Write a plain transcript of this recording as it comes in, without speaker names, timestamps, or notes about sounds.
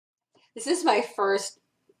This is my first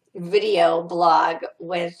video blog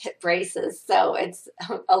with hip braces, so it's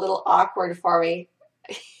a little awkward for me.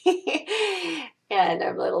 And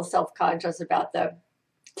I'm a little self-conscious about the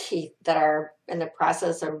teeth that are in the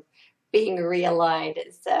process of being realigned.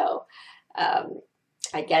 So um,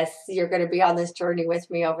 I guess you're going to be on this journey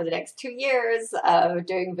with me over the next 2 years of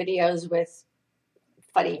doing videos with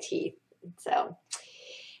funny teeth. So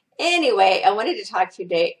anyway, I wanted to talk to you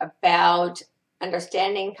today about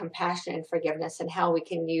understanding compassion and forgiveness and how we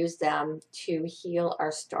can use them to heal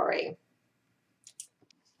our story.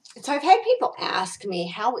 So I've had people ask me,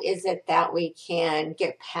 how is it that we can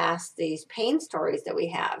get past these pain stories that we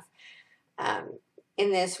have? Um,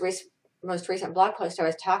 in this most recent blog post, I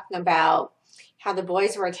was talking about how the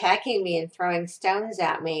boys were attacking me and throwing stones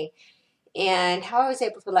at me and how I was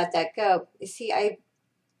able to let that go. You see, I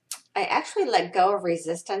actually let go of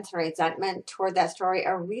resistance and resentment toward that story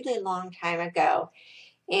a really long time ago.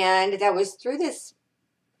 And that was through this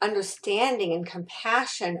understanding and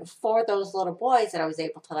compassion for those little boys that I was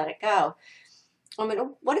able to let it go. I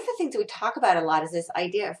mean, one of the things that we talk about a lot is this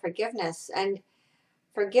idea of forgiveness. And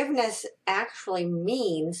forgiveness actually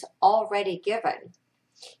means already given.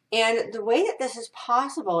 And the way that this is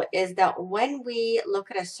possible is that when we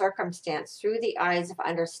look at a circumstance through the eyes of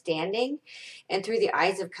understanding and through the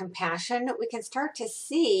eyes of compassion, we can start to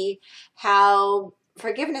see how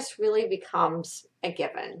forgiveness really becomes a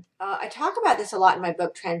given. I talk about this a lot in my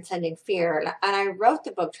book, Transcending Fear, and I wrote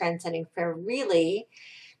the book Transcending Fear really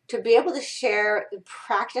to be able to share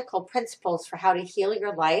practical principles for how to heal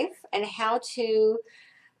your life and how to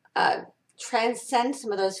uh, transcend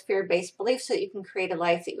some of those fear-based beliefs so that you can create a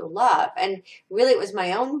life that you love. And really, it was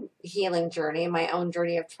my own healing journey, my own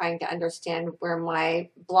journey of trying to understand where my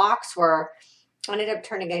blocks were. I ended up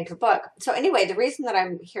turning it into a book. So anyway, the reason that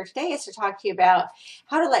I'm here today is to talk to you about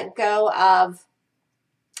how to let go of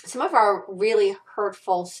some of our really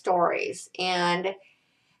hurtful stories, and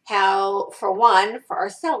how, for one, for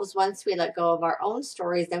ourselves, once we let go of our own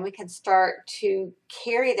stories, then we can start to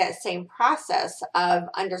carry that same process of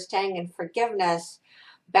understanding and forgiveness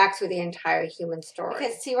back through the entire human story.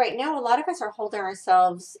 Because see, right now, a lot of us are holding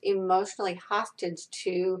ourselves emotionally hostage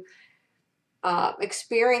to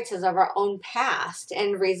experiences of our own past,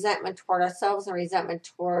 and resentment toward ourselves and resentment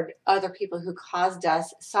toward other people who caused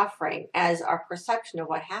us suffering as our perception of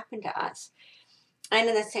what happened to us. And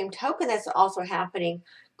in the same token, that's also happening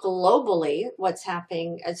globally, what's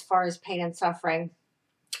happening as far as pain and suffering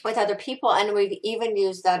with other people. And we've even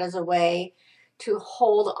used that as a way to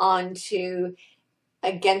hold on to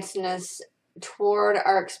againstness toward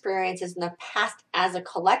our experiences in the past as a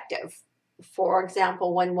collective. For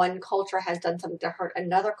example, when one culture has done something to hurt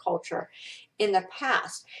another culture in the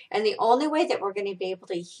past. And the only way that we're going to be able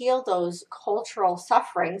to heal those cultural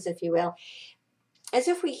sufferings, if you will, is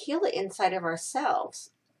if we heal it inside of ourselves.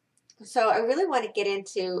 So I really want to get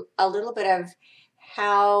into a little bit of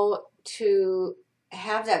how to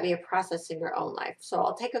have that be a process in your own life. So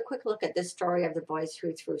I'll take a quick look at this story of the boys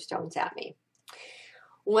who threw stones at me.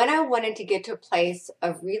 When I wanted to get to a place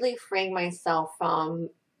of really freeing myself from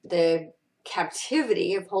the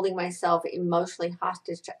captivity of holding myself emotionally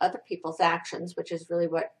hostage to other people's actions, which is really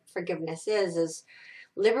what forgiveness is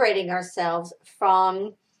liberating ourselves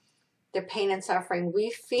from the pain and suffering we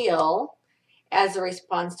feel as a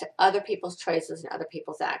response to other people's choices and other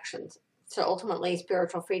people's actions. So ultimately,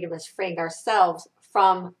 spiritual freedom is freeing ourselves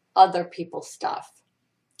from other people's stuff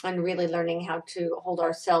and really learning how to hold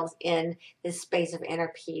ourselves in this space of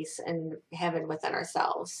inner peace and heaven within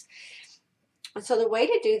ourselves. And so the way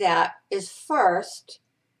to do that is first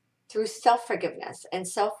through self-forgiveness. And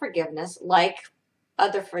self-forgiveness, like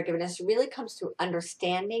other forgiveness, really comes through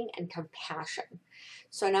understanding and compassion.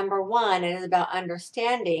 So number one, it is about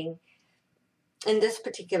understanding in this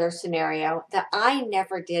particular scenario that I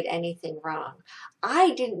never did anything wrong.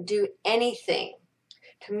 I didn't do anything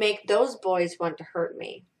to make those boys want to hurt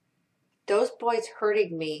me. Those boys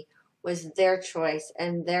hurting me was their choice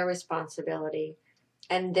and their responsibility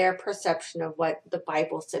and their perception of what the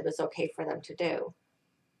Bible said was okay for them to do.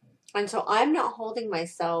 And so I'm not holding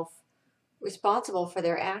myself responsible for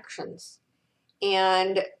their actions,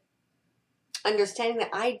 and understanding that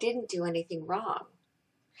I didn't do anything wrong,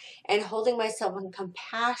 and holding myself in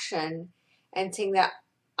compassion and seeing that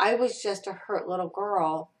I was just a hurt little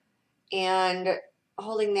girl, and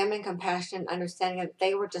holding them in compassion and understanding that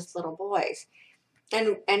they were just little boys,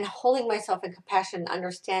 and holding myself in compassion and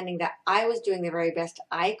understanding that I was doing the very best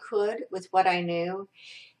I could with what I knew,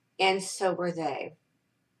 and so were they.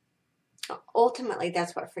 Ultimately,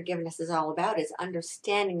 that's what forgiveness is all about, is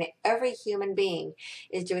understanding that every human being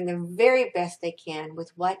is doing the very best they can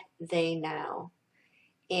with what they know.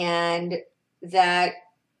 and that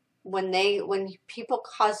when people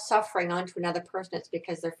cause suffering onto another person, it's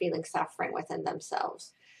because they're feeling suffering within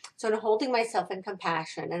themselves. So in holding myself in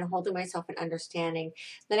compassion and holding myself in understanding,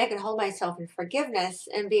 then I can hold myself in forgiveness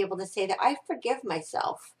and be able to say that I forgive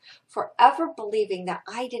myself for ever believing that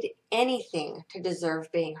I did anything to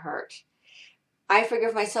deserve being hurt. I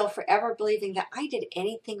forgive myself for ever believing that I did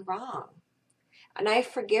anything wrong. And I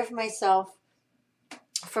forgive myself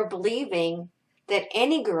for believing that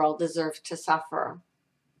any girl deserves to suffer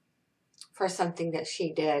for something that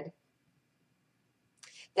she did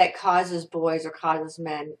that causes boys or causes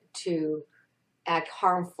men to act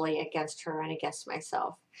harmfully against her and against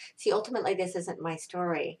myself. See, ultimately, this isn't my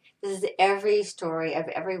story. This is every story of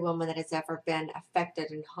every woman that has ever been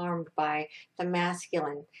affected and harmed by the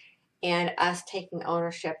masculine, and us taking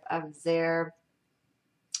ownership of their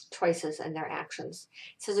choices and their actions.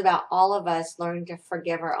 This is about all of us learning to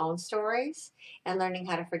forgive our own stories and learning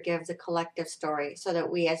how to forgive the collective story so that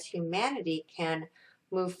we as humanity can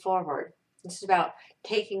move forward. This is about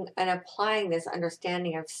taking and applying this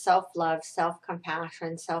understanding of self-love,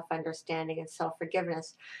 self-compassion, self-understanding, and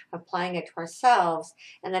self-forgiveness, applying it to ourselves,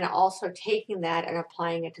 and then also taking that and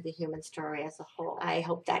applying it to the human story as a whole. I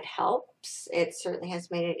hope that helps. It certainly has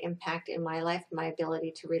made an impact in my life, my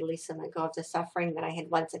ability to release and let go of the suffering that I had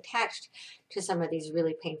once attached to some of these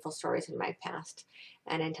really painful stories in my past.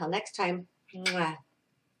 And until next time, mwah.